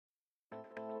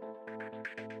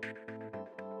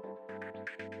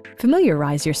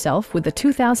Familiarize yourself with the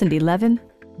 2011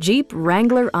 Jeep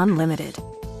Wrangler Unlimited.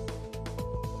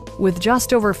 With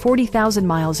just over 40,000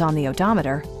 miles on the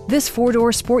odometer, this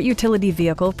four-door sport utility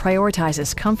vehicle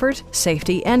prioritizes comfort,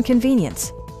 safety, and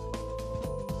convenience.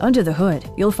 Under the hood,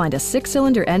 you'll find a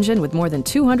six-cylinder engine with more than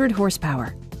 200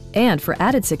 horsepower. And for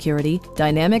added security,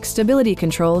 dynamic stability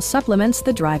control supplements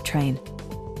the drivetrain.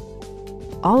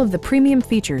 All of the premium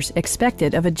features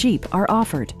expected of a Jeep are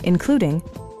offered, including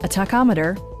a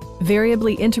tachometer,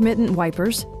 variably intermittent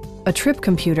wipers, a trip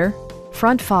computer,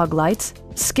 front fog lights,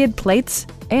 skid plates,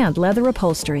 and leather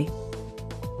upholstery.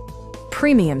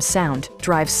 Premium sound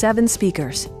drives 7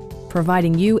 speakers,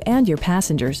 providing you and your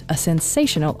passengers a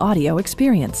sensational audio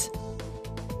experience.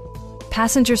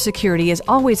 Passenger security is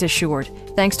always assured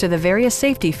thanks to the various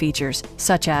safety features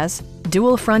such as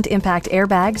dual front impact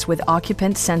airbags with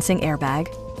occupant sensing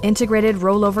airbag, integrated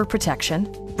rollover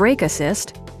protection, brake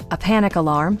assist, a panic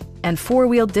alarm, and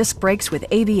 4-wheel disc brakes with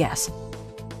ABS.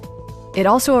 It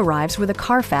also arrives with a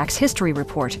Carfax history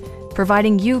report,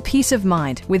 providing you peace of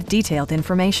mind with detailed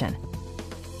information.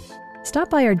 Stop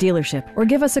by our dealership or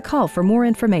give us a call for more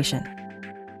information.